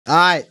All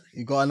right,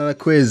 you got another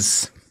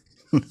quiz.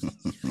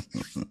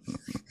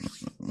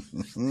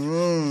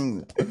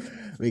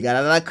 We got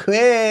another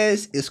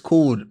quiz. It's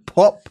called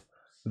Pop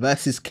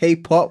versus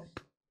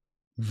K-pop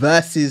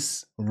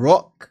versus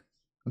rock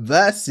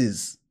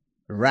versus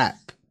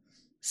rap.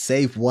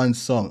 Save one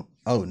song.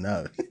 Oh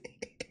no.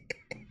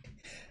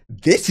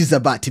 This is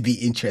about to be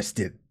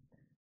interesting.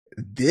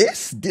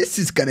 This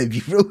is gonna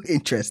be real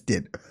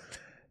interesting.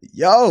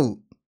 Yo,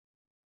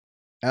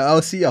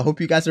 LLC, I hope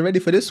you guys are ready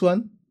for this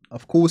one.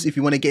 Of course, if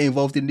you want to get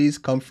involved in these,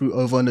 come through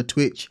over on the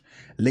Twitch,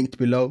 linked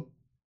below.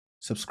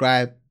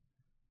 Subscribe.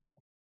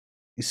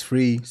 It's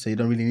free, so you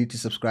don't really need to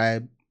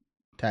subscribe.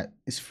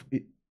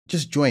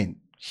 Just join.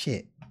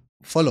 Shit.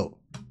 Follow.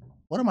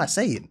 What am I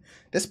saying?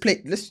 Let's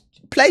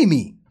play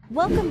me.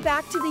 Welcome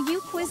back to the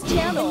U Quiz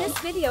channel. In this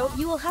video,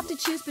 you will have to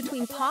choose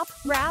between pop,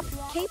 rap,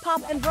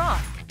 K-pop, and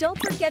rock. Don't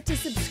forget to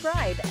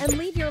subscribe and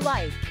leave your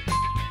like.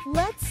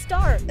 Let's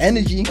start.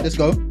 Energy. Let's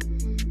go.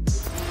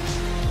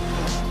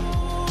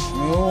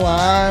 Oh,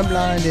 I'm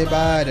blinded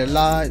by the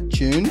light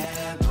tune.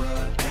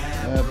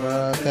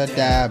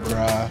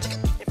 Abracadabra.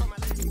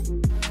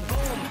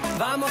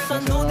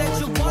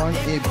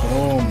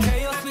 Boom.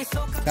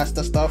 That's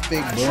the stuff,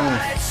 big boom.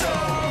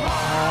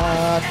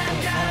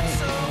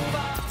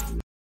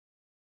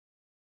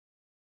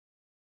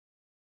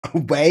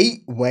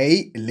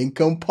 Wait.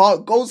 Linkin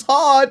Park goes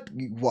hard.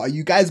 What are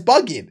you guys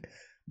bugging?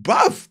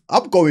 Bruv,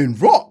 I'm going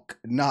rock.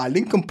 Nah,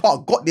 Linkin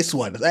Park got this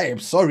one. Hey, I'm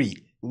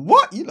sorry.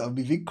 What? You know, I'm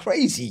moving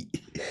crazy.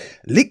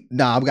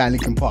 Nah, I'm going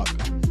Linkin Park.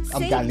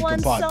 I'm going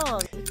Linkin Park.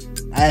 Song.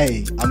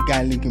 Hey, I'm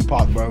going Linkin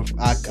Park, bro.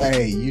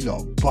 Hey, you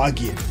know,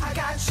 bugging. I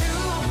got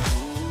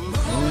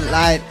you.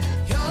 Like,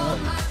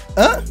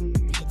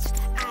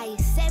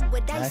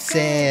 I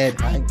said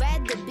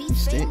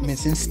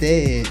statements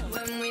instead.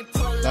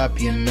 Up,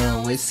 you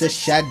know, it's a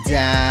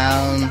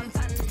shutdown.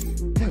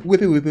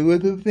 Whip it, whip it,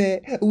 whip it, whip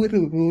it, whip it,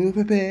 whip it,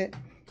 whip it.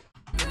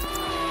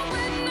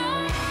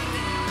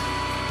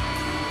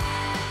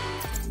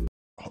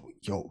 Oh,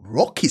 yo,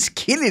 Rock is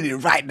killing it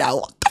right now.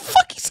 What the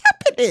fuck is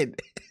happening?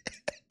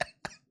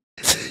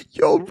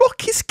 Yo,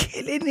 Rock is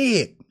killing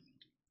it.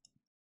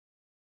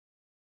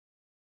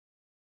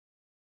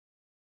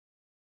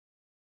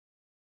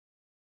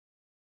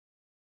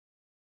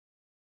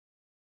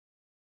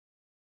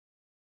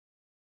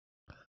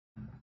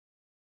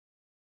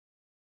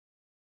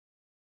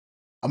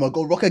 I'm gonna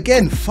go rock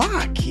again.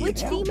 Fuck it.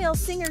 Which female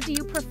singer do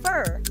you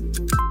prefer?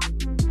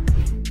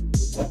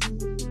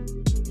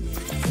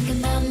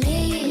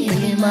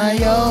 In my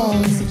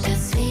own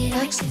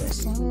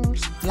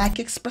like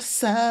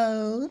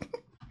espresso.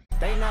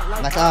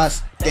 Like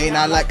us, they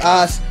not like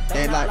us,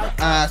 they not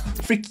like us.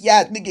 Freaky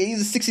ass nigga,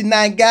 he's a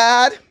 69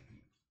 god.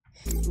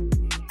 I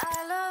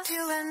love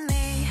you and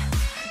me.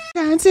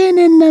 Dancing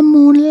in the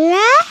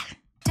moonlight.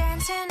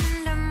 Dancing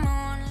in the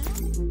moonlight.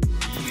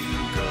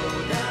 You go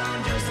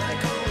down just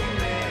like Holy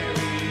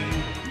Mary.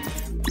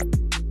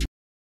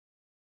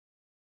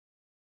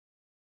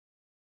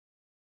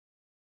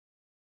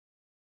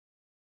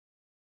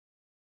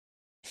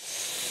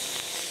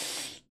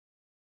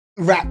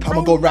 Rap, I'm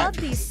gonna go rap.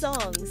 These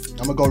songs.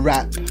 I'm gonna go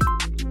rap. I'm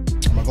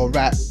gonna go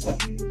rap.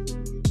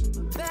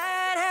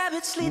 Bad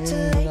habits lead to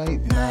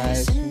late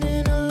nights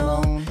and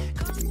alone.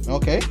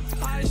 Okay.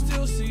 I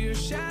still see your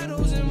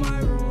shadows in my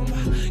room.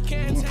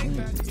 Can't take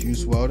that.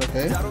 Juice WRLD,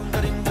 okay.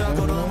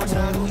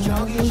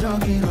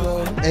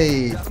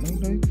 Hey.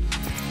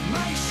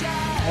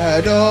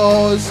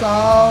 Shadows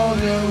are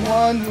the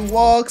one who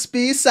walks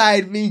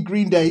beside me.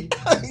 Green Day.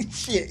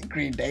 Shit.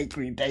 Green Day.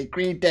 Green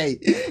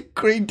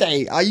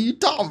Day. Are you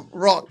dumb?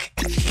 Rock.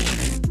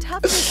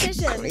 Tough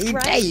decision. Green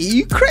right? Day. Are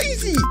you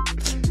crazy?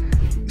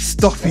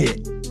 Stop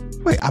it.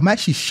 Wait, I'm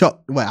actually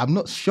shocked. Wait, I'm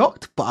not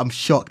shocked, but I'm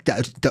shocked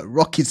that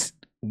Rock is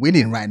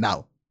winning right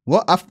now.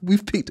 What? I've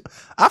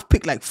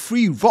picked like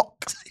 3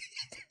 rocks.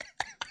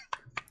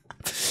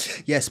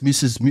 Yes,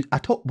 Mrs.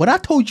 When I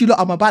told you, look,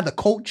 I'm about the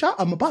culture.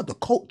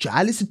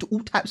 I listen to all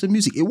types of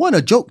music. It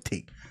wasn't a joke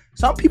thing.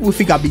 Some people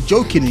think I be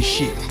joking and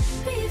shit.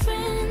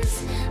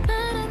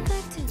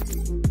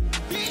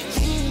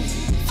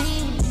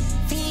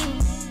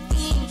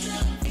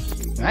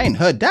 I ain't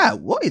heard that.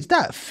 What is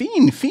that?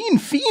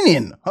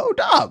 Fiending. Hold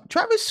up.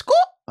 Travis Scott?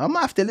 I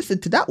might have to listen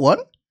to that one.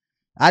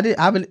 I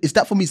haven't. Is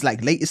that from his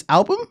like latest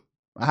album?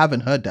 I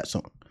haven't heard that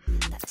song.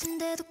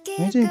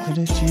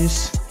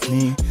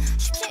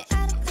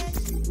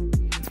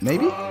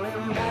 Maybe?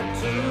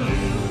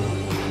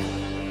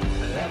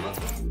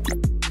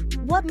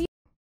 What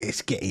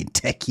It's getting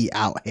techie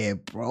out here,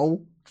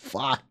 bro.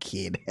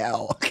 Fucking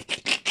hell.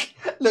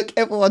 Look,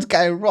 everyone's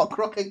going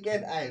rock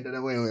again. I don't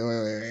know.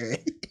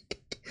 Wait.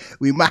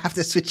 We might have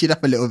to switch it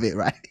up a little bit,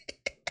 right?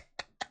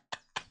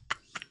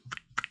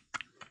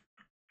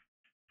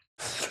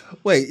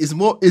 Wait, is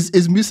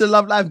MUSA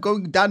Love Live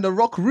going down the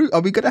rock route?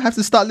 Are we gonna have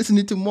to start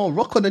listening to more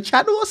rock on the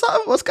channel or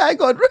something? What's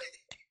going on?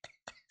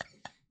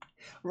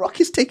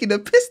 Rock is taking a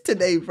piss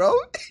today, bro.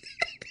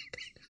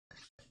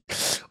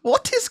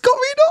 What is going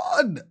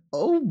on?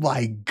 Oh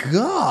my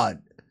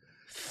god.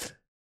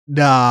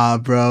 Nah,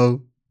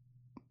 bro.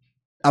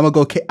 I'm gonna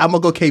go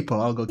K-pop.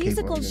 I'll go K-pop.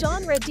 Musical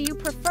genre do you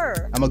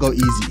prefer? I'm gonna go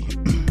easy.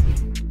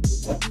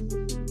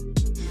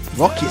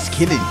 Rock is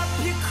killing.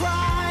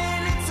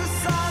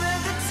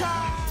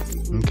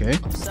 Okay.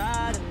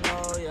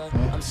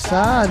 I'm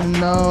sad to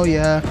know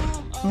ya.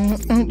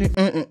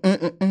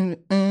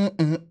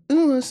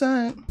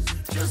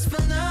 Just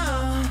for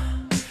now.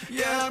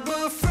 Yeah,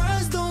 but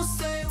friends don't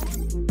say.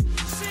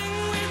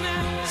 Sing with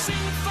me, sing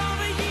for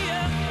the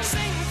year,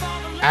 sing for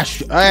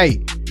the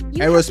Hey,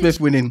 Aerosmith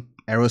winning.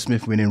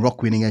 Aerosmith winning.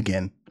 Rock winning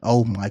again.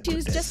 Oh my god.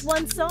 Choose just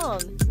one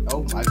song.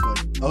 Oh my god.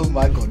 Oh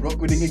my god. Rock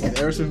winning again.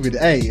 Aerosmith winning.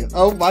 Hey.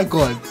 Oh my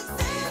god.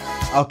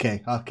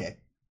 Okay.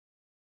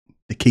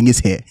 The king is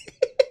here.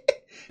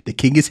 The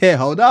king is here.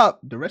 Hold up.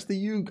 The rest of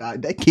you guys,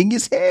 the king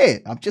is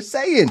here. I'm just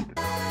saying.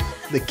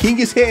 The king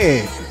is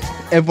here.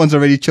 Everyone's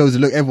already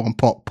chosen. Look, everyone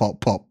pop.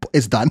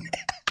 It's done.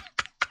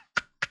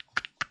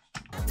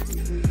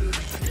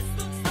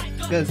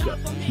 Let's go.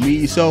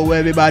 Me, so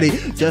everybody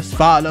just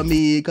follow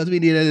me, because we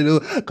need a little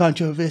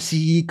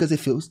controversy, because it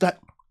feels like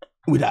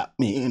without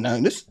me, you know,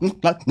 this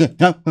like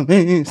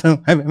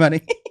so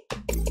everybody.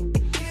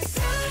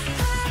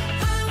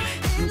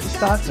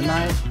 Start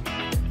tonight.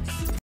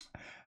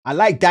 I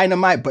like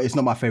Dynamite, but it's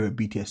not my favorite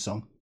BTS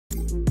song.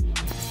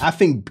 I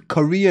think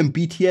Korean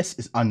BTS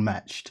is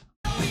unmatched.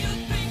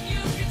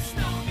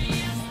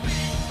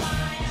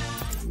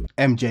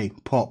 MJ,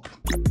 pop.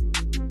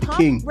 The Pop,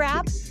 king.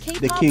 rap,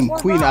 K-pop, The king. or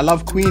Queen. rock? I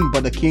love Queen,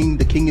 but the king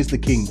is the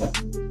king.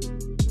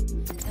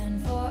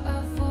 And for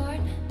a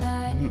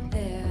fortnight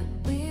there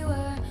we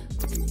were.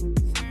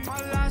 My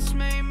last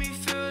made me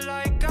feel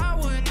like I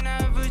would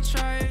never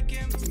try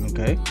again.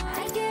 Okay.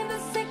 I gave a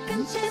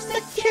second chance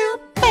to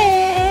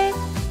Cupid.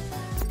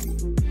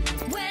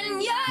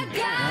 When you're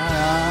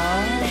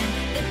gone,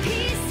 the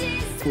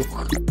pieces.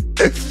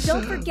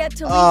 Don't forget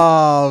to leave.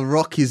 Oh,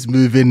 Rock is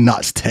moving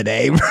nuts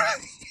today, bro.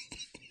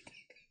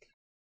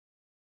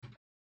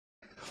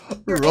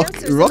 Your Rock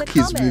answers in the is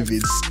comments.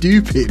 moving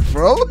stupid,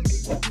 bro.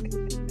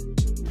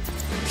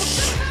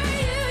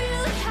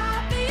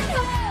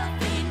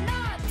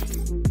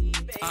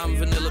 I'm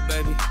vanilla,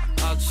 baby.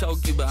 I'll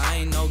choke you, but I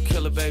ain't no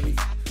killer, baby.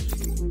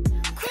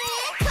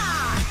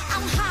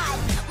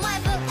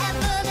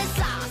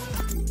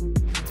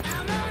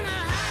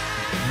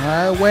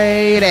 My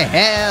way to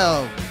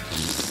hell.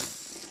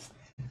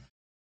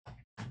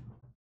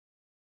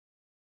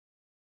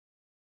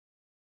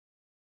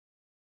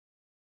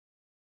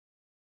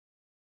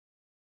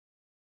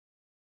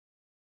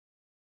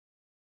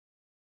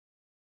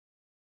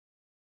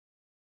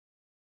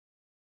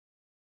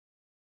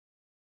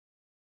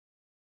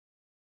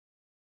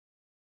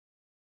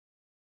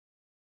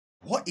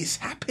 What is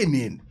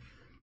happening?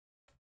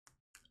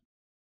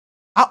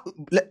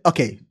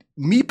 Okay,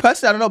 me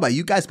personally, I don't know about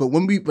you guys, but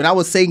when I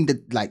was saying the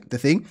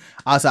thing,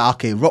 I was like,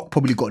 okay, Rock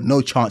probably got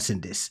no chance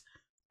in this,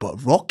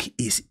 but Rock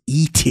is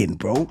eating,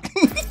 bro.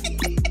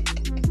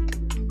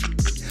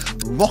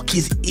 Rock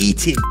is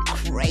eating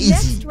crazy.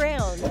 Next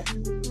round.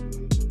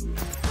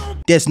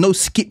 There's no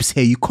skips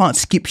here. You can't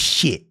skip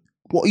shit.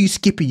 What are you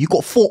skipping? You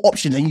got 4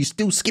 options and you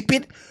still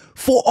skipping?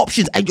 4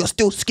 options and you're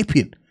still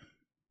skipping?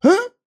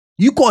 Huh?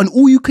 You got an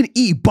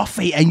all-you-can-eat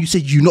buffet and you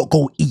said you're not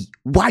going to eat.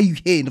 Why are you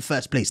here in the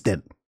first place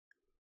then?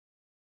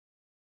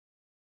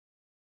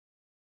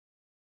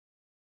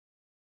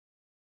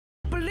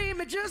 Believe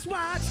me, just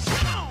watch.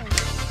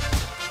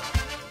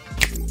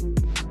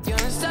 You're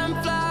a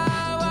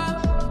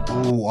sunflower.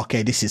 Oh,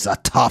 okay, this is a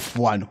tough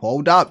one.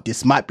 Hold up.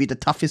 This might be the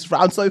toughest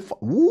round so far.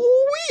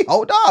 Ooh-wee,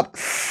 hold up.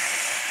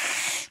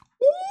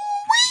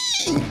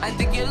 Ooh-wee. I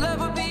think your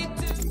love will be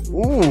too.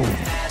 Ooh.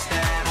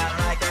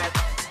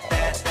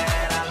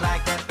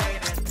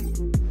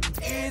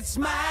 It's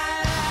my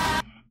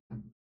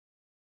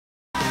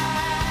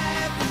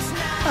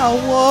I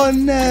will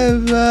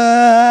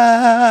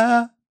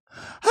never.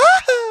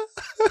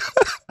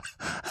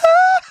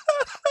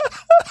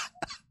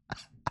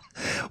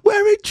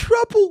 We're in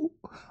trouble.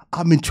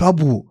 I'm in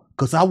trouble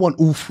because I want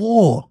all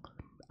 4.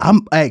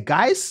 Hey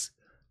guys,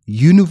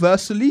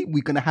 universally,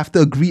 we're gonna have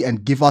to agree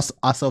and give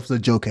ourselves a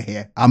joker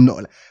here. I'm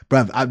not,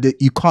 bruv.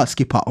 You can't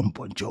skip out on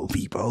Bon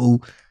Jovi, bro.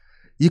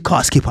 You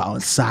can't skip out on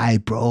Psy,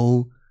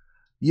 bro.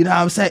 You know what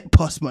I'm saying?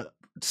 Postman,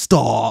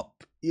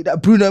 stop. You know,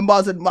 Bruno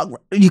Mars and Mark.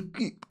 You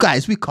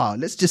guys, we can't.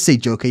 Let's just say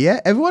Joker,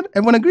 yeah? Everyone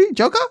agree?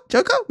 Joker?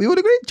 We all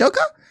agree?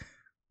 Joker?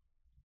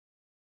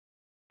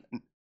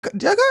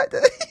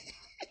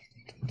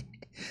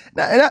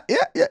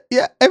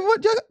 Yeah.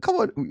 Everyone, Joker? Come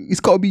on. It's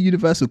got to be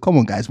universal. Come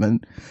on, guys,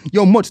 man.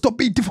 Yo, Mod, stop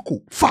being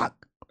difficult.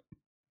 Fuck.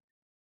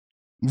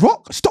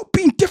 Rock, stop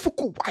being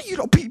difficult. Why are you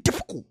not being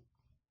difficult?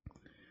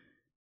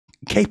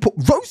 K-pop,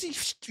 Rosie,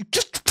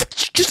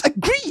 just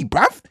agree,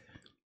 bruv.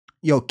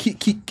 Yo,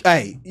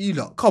 hey, you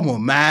lot, come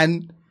on,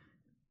 man.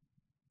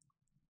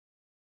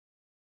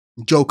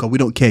 Joker, we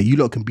don't care. You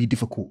lot can be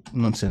difficult.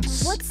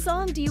 Nonsense. What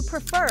song do you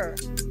prefer?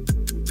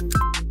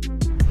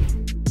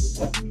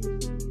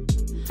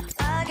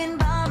 I can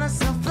buy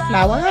myself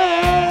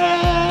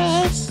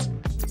Flowers.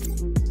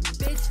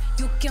 Bitch,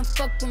 you can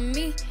fuck with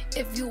me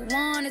if you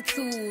wanted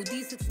to.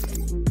 These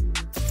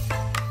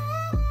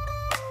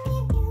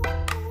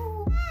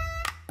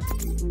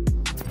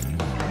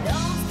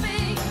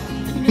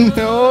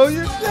No,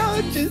 you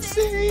don't, you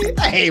see.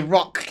 Hey,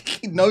 Rock,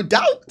 no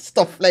doubt.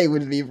 Stop playing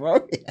with me,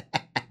 bro.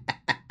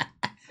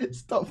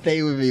 Stop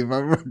playing with me,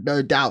 bro.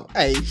 No doubt.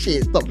 Hey,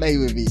 shit, stop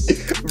playing with me.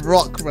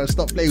 Rock, bro,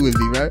 stop playing with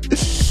me, bro.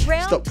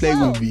 Stop playing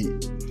with me.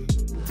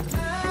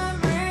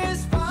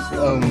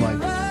 Oh my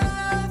God.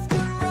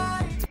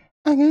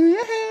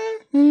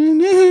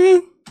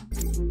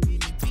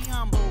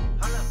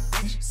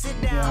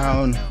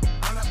 Down.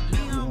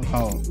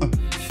 Oh.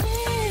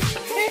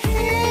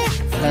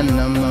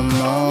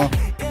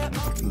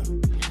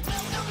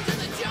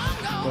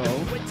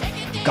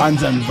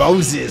 Guns N'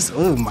 Roses.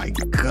 Oh my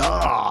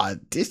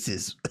God. This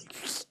is...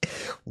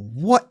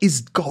 What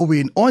is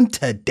going on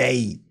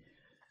today?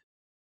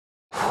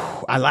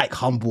 I like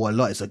Humble a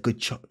lot. It's a good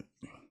choice.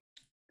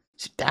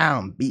 Sit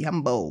down. Be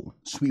humble.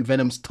 Sweet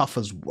Venom's tough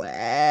as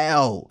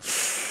well.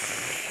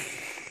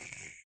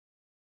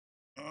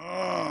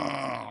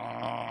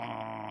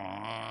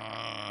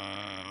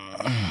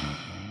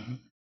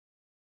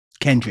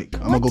 Kendrick.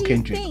 I'm gonna go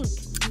Kendrick.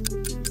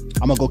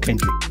 I'm gonna go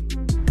Kendrick.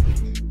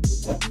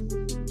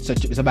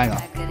 It's a banger.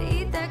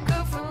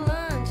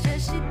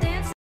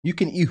 You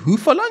can eat who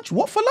for lunch?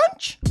 What for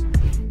lunch?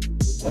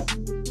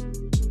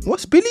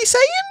 What's Billy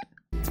saying?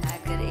 I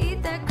could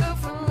eat that girl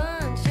for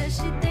lunch as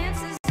she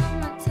dances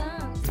on my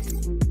tongue.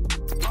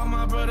 All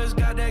my brothers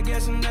got that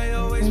gas and they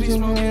always be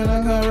smoking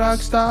like a rock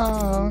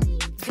star.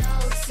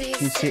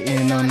 She's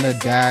sitting on the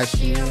dash,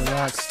 she's a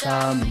rock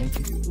star.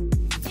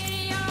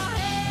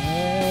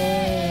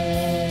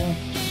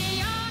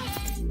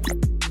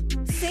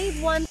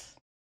 Save one.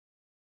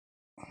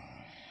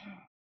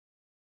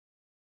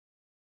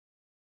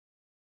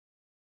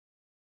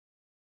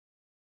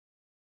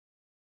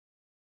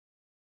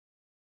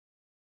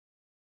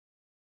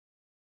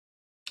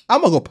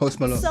 I'm gonna go Post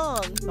Malone.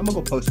 Song. I'm gonna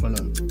go Post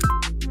Malone.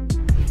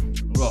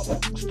 Rock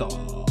star.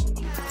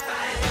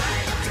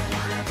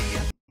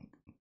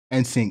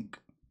 NSYNC.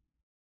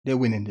 They're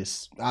winning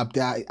this.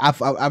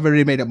 I've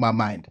already made up my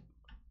mind.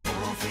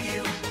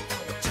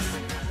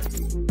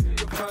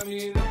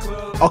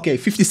 Okay,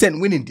 50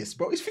 Cent winning this,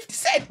 bro. It's 50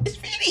 Cent. It's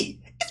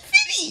 50. It's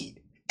 50.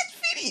 It's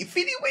 50.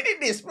 50 winning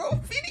this, bro.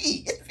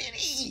 50. It's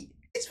 50.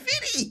 It's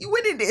 50. He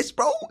winning this,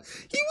 bro.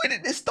 He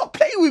winning this. Stop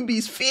playing with me.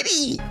 It's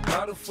 50.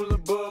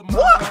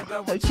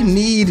 What? What you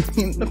need?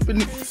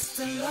 Nothing.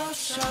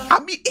 I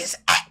mean, it's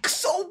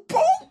EXO,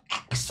 bro.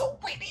 EXO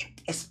winning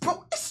this,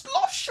 bro. It's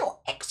Lost Shore.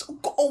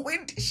 EXO gotta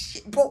win this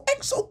shit, bro.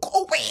 EXO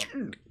gotta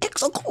win.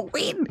 EXO gotta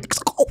win.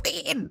 EXO gotta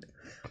win.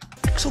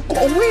 EXO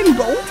gotta win,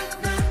 bro.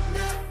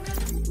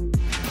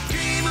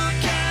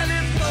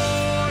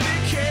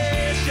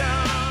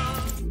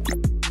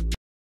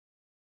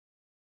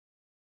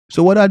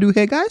 So what do I do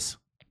here, guys?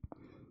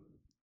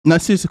 No,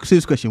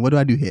 serious question. What do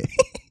I do here?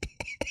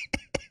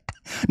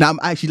 Now I'm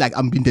actually like,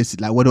 I'm being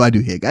tested. Like, what do I do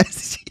here,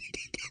 guys?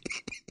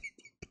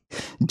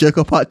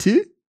 Joker part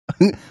 2?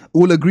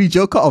 All agree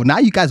Joker? Oh, now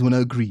you guys want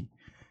to agree.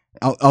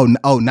 Oh,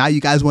 now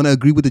you guys want to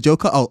agree with the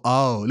Joker?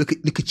 Oh, look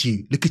at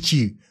you. Look at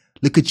you.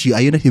 Look at you.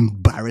 Are you not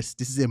embarrassed?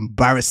 This is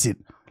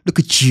embarrassing. Look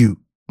at you.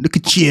 Look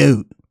at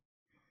you.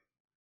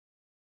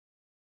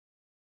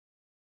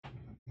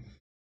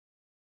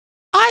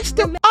 I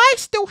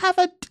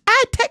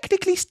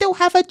technically still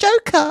have a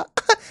Joker.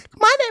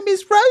 My name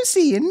is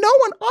Rosie and no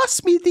one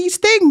asked me these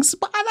things,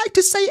 but I like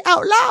to say it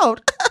out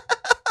loud.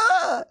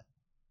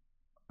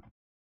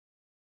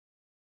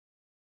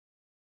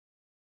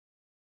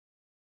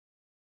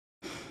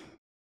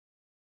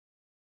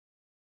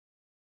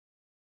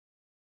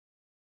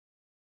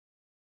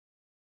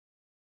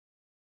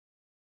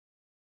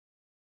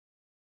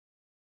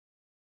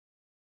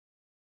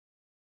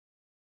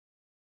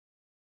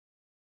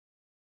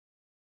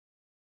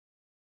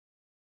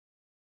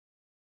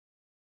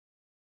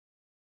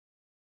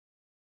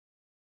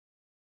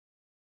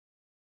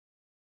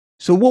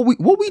 So what we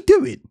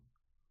doing?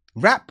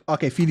 Rap?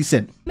 Okay, 50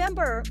 Cent.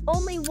 Remember,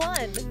 only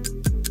one.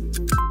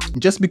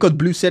 Just because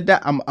Blue said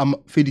that, I'm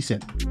 50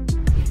 Cent.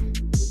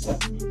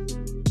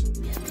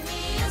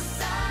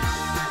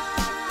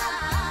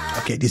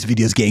 Okay, this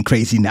video is getting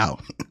crazy now.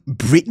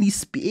 Britney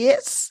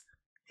Spears?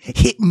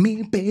 Hit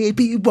me,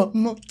 baby, one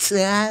more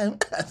time.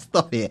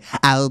 Stop it.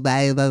 Oh,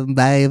 bye, bye,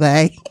 bye,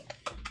 bye.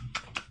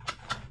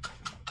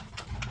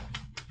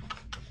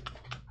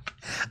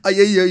 Oh,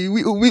 yeah,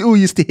 we all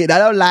used to hear that,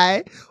 I don't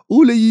lie.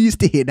 All of you used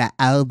to hear that.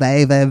 Oh,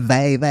 baby,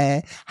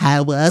 baby,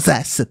 how was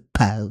I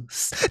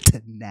supposed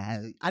to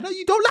know? I know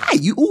you don't lie.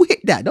 You all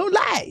hit that, don't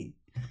lie.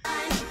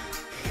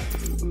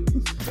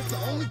 The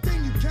only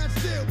thing you can't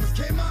steal was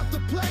came out to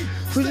play.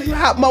 Push it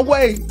out my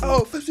way.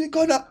 Oh, first we're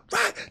gonna,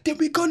 right, then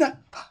we're gonna,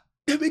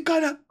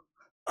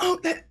 oh,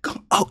 let it go.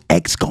 Oh,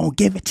 X gonna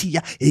give it to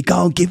ya. He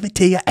gonna give it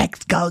to ya.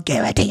 X gonna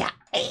give it to ya.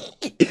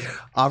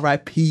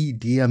 R.I.P.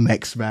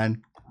 DMX,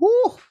 man.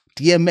 Woo.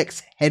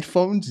 DMX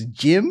headphones,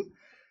 gym.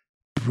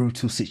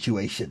 Brutal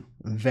situation.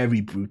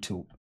 Very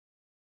brutal.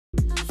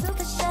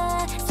 Super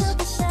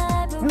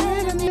shy, but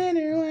Wait a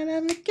minute when I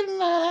make you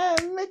mine.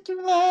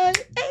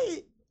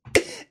 Hey.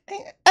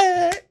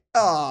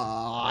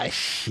 Oh,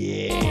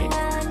 shit.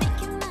 I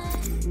make you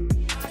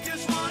mine. I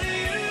just wanted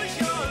you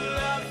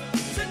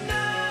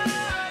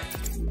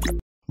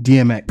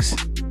DMX.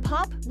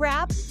 Pop,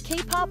 rap,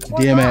 K-pop, or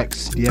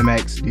DMX.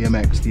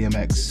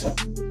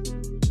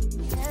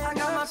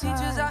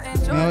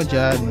 No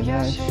job, no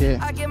shit.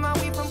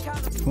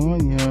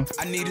 California.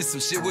 I needed some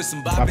shit with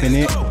some Popping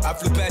it. I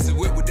flew past the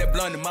whip with that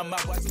blunt in my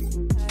mouth.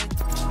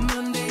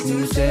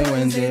 Tuesday,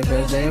 Wednesday,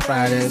 Thursday,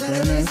 Friday,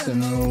 Sunday,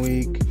 in a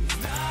week.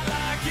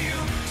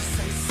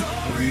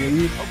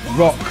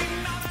 Rock.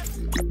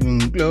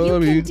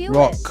 Glory. You can do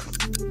Rock.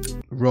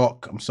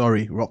 Rock. I'm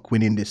sorry. Rock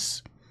winning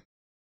this.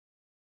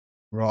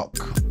 Rock.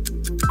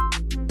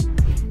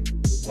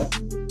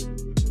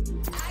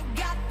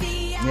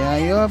 Yeah,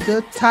 you're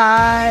the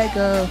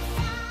tiger.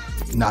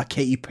 Nah,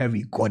 Katy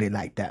Perry got it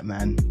like that,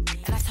 man.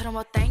 And I told him,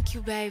 well, thank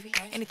you, baby.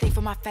 Anything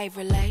for my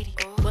favorite lady.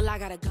 Well, I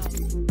gotta go.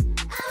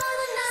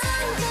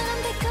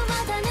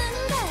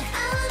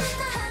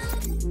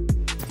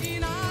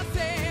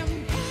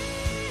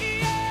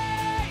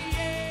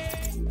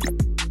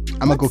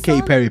 I'm gonna go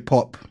Katy Perry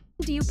pop.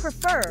 do you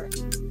prefer?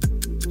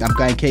 I'm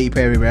going Katy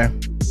Perry, bro.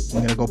 I'm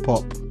gonna go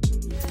pop.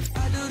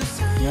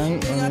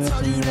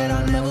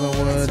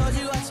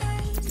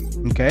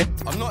 Okay.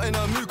 I'm not in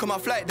a mood, cause my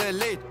flight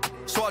delayed.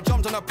 So I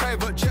jumped on a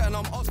private jet and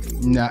I'm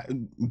asking. Nah,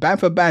 band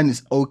for band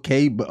is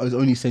okay, but it was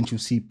only Central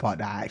C part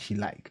that I actually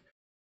like.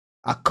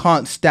 I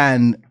can't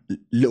stand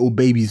Little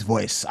Baby's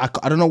voice. I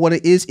don't know what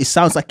it is. It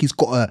sounds like he's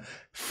got a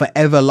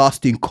forever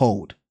lasting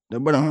cold.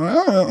 It's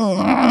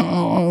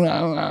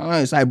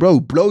like,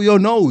 bro, blow your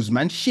nose,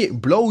 man. Shit,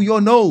 blow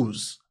your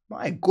nose.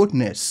 My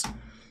goodness.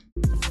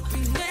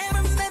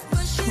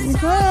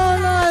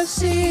 Gonna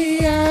see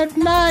at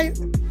night.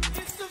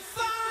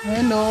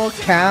 And no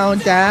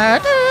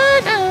countdown.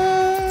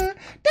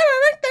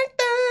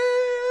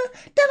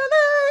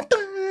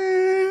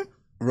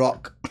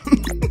 Rock.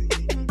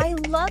 I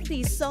love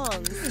these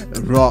songs.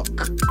 Rock.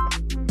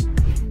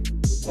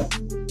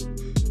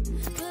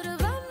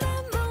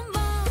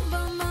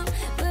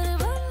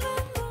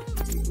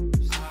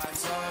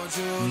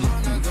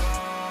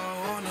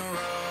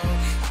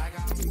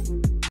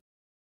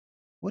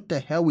 What the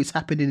hell is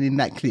happening in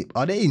that clip?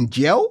 Are they in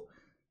jail?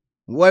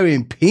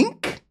 Wearing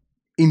pink?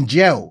 In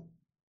jail?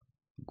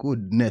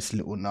 Goodness,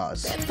 little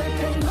Nas.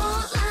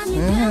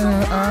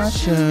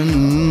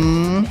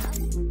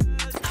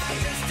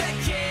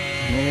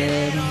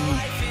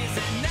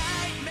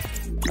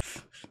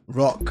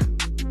 Rock.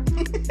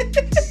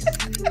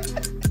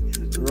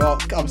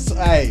 Rock. I'm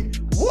sorry.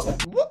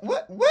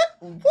 What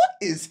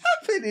is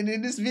happening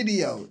in this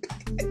video?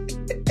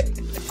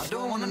 I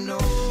don't wanna know,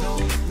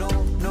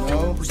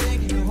 no. Who's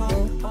taking you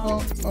home?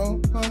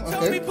 Okay.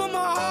 Tell me put my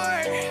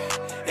heart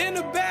in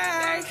the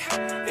bag.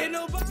 Ain't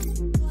nobody.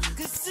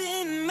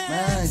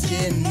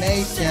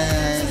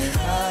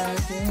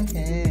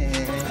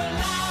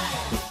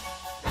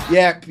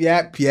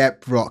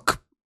 Yep.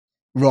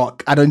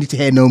 Rock. I don't need to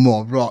hear no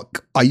more.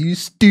 Rock. Are you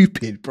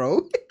stupid,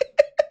 bro?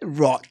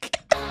 Rock.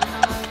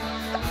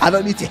 I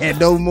don't need to hear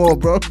no more,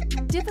 bro.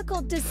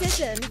 Difficult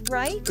decision,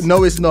 right?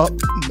 No, it's not.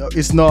 No,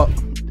 it's not.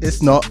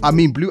 It's not. I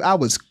mean, Blue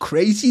Hour's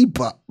crazy,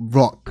 but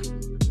rock.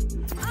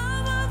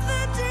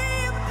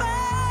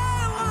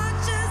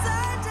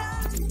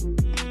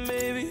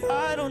 Maybe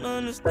I don't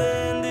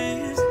understand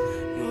this.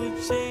 You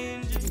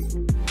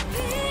changing.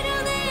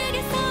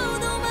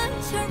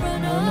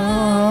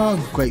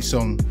 Oh, great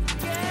song.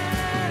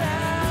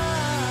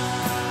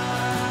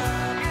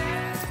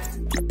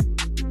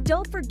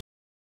 Don't forget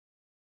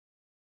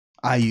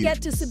IU.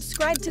 to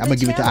subscribe to I'm the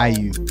gonna give it to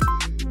IU.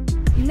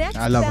 Next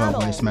I love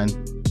battle. her voice, man.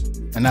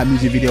 And that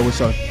music video was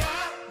so.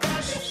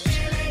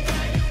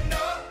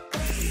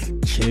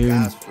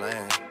 Tune.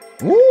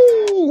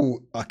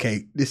 Ooh.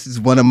 Okay, this is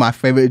one of my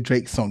favorite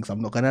Drake songs. I'm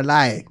not gonna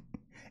lie.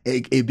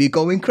 It be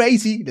going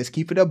crazy. Let's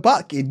keep it a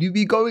buck. It do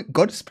be going.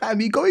 God's plan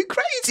be going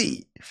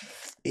crazy.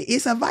 It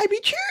is a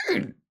vibey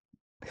tune.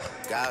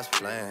 God's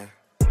plan.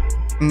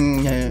 I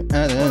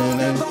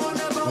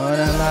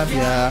love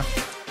ya.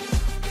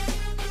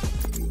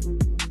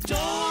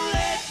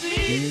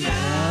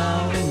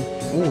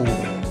 Ooh.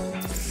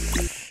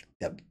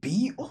 The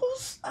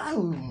Beatles?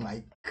 Oh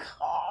my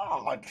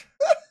god.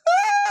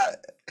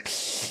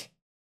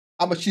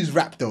 I'ma choose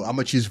rap though.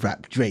 I'ma choose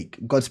rap. Drake.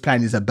 God's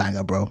Plan is a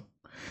banger, bro.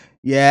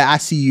 Yeah, I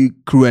see you,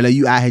 Cruella.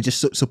 You out here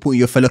just supporting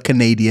your fellow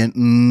Canadian.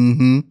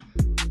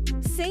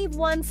 Save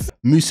one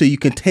Musa, you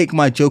can take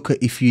my Joker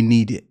if you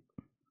need it.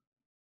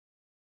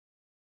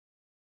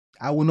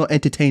 I will not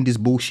entertain this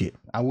bullshit.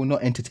 I will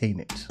not entertain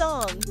it.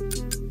 song.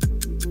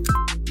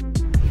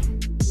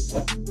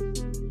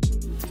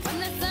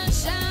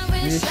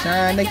 We're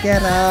trying to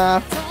get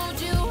up.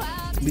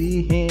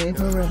 Be here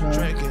forever.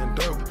 Drinking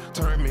dope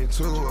turned me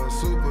to a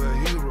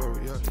superhero.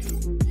 Yeah.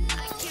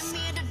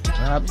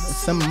 Drop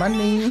some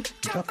money.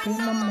 Dropping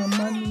on my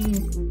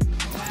money.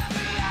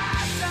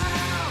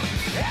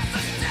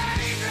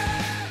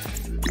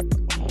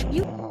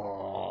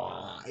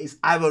 It's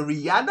either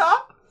Rihanna.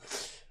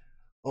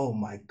 Oh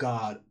my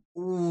god.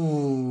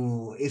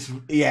 Ooh, it's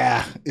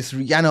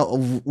Rihanna.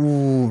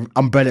 Ooh,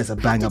 Umbrella's a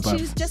banger, bro.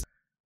 Choose just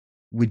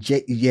With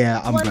J,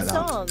 yeah, one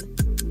Umbrella. song.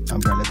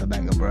 Umbrella's a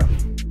banger, bro.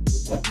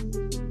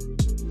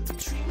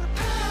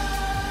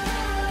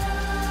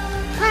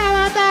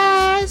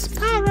 Paradise,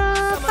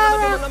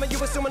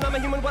 You assuming I'm a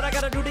human, what I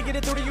gotta do to get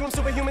it through to you? I'm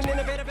superhuman,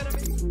 innovative.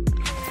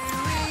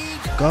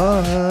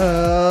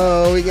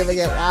 Go, we gonna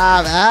get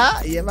robbed,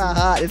 huh? Yeah, my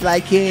heart is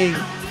like king.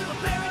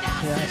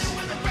 Yes.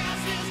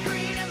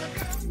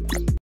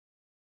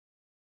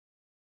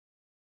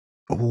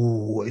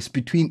 Oh, it's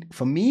between,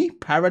 for me,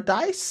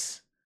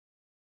 Paradise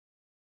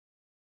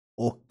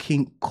or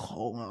King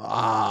Kong.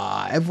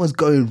 Ah, everyone's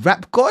going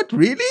Rap God,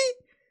 really?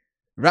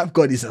 Rap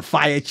God is a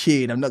fire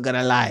tune, I'm not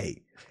gonna lie.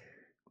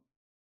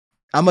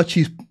 I'm gonna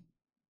choose,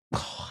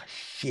 oh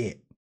shit.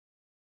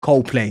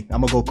 Coldplay,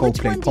 I'm gonna go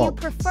Coldplay. Which one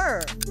do you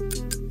prefer?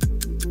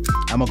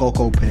 I'm gonna go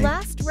Coldplay.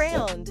 Last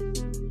round.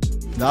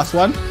 Last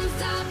one?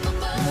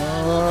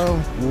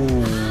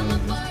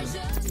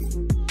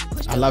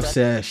 I love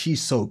Sarah.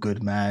 She's so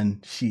good,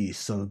 man. She is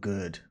so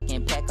good.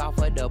 And pack off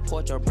of the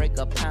porch or break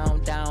a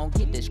pound down.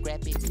 Get the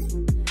scrappy.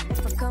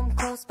 If I come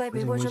close,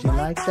 baby, Would you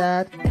like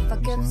that? If I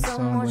give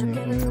some more, you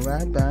bring it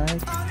right back.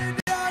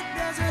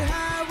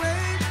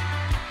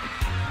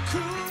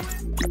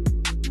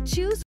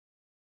 Choose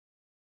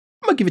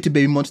I'm gonna give it to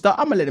Baby Monster.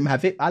 I'm gonna let them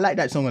have it. I like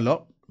that song a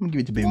lot. I'm gonna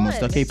give it to Baby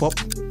Monster. K-pop.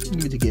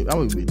 Give it to K-pop.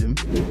 I'm gonna give it to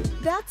him.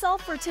 That's all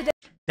for today.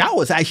 That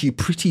was actually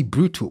pretty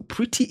brutal,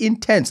 pretty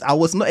intense. I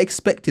was not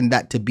expecting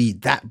that to be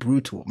that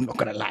brutal. I'm not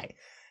gonna lie.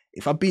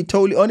 If I'm being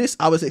totally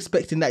honest, I was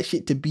expecting that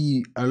shit to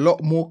be a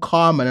lot more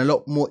calm and a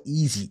lot more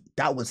easy.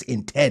 That was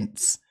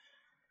intense.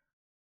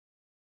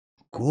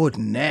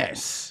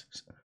 Goodness.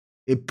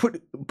 Put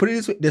it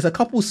this way, there's a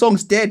couple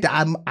songs there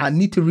that I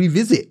need to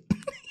revisit.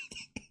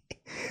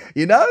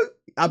 You know?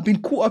 I've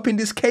been caught up in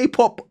this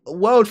K-pop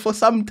world for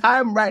some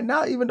time right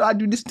now, even though I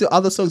do listen to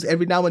other songs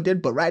every now and then,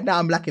 but right now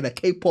I'm like in a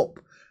K-pop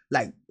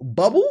like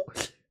bubble.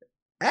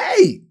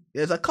 Hey,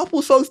 there's a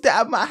couple songs that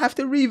I might have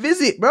to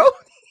revisit, bro.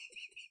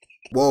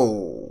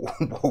 Whoa.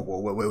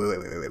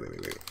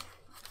 Wait.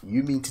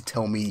 You mean to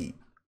tell me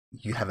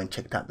you haven't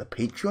checked out the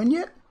Patreon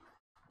yet?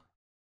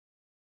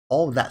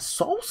 All that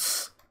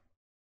sauce?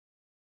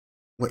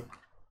 Wait,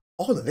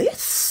 all of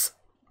this?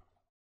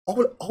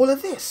 All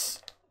of this?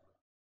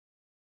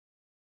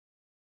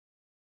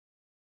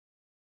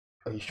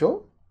 Are you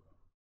sure?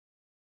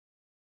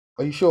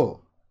 Are you sure?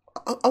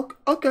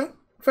 Okay,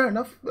 fair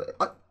enough.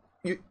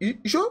 You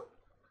sure?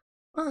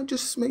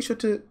 Just make sure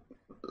to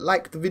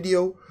like the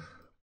video,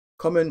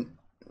 comment,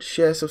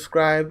 share,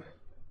 subscribe.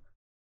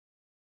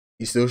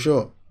 You still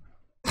sure?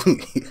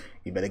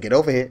 You better get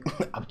over here.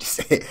 I'm just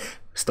saying,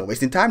 stop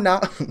wasting time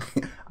now.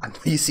 I know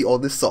you see all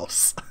this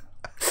sauce.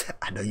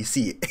 I know you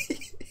see it.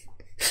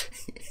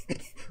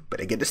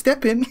 Better get the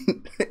step in.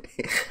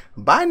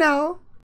 Bye now.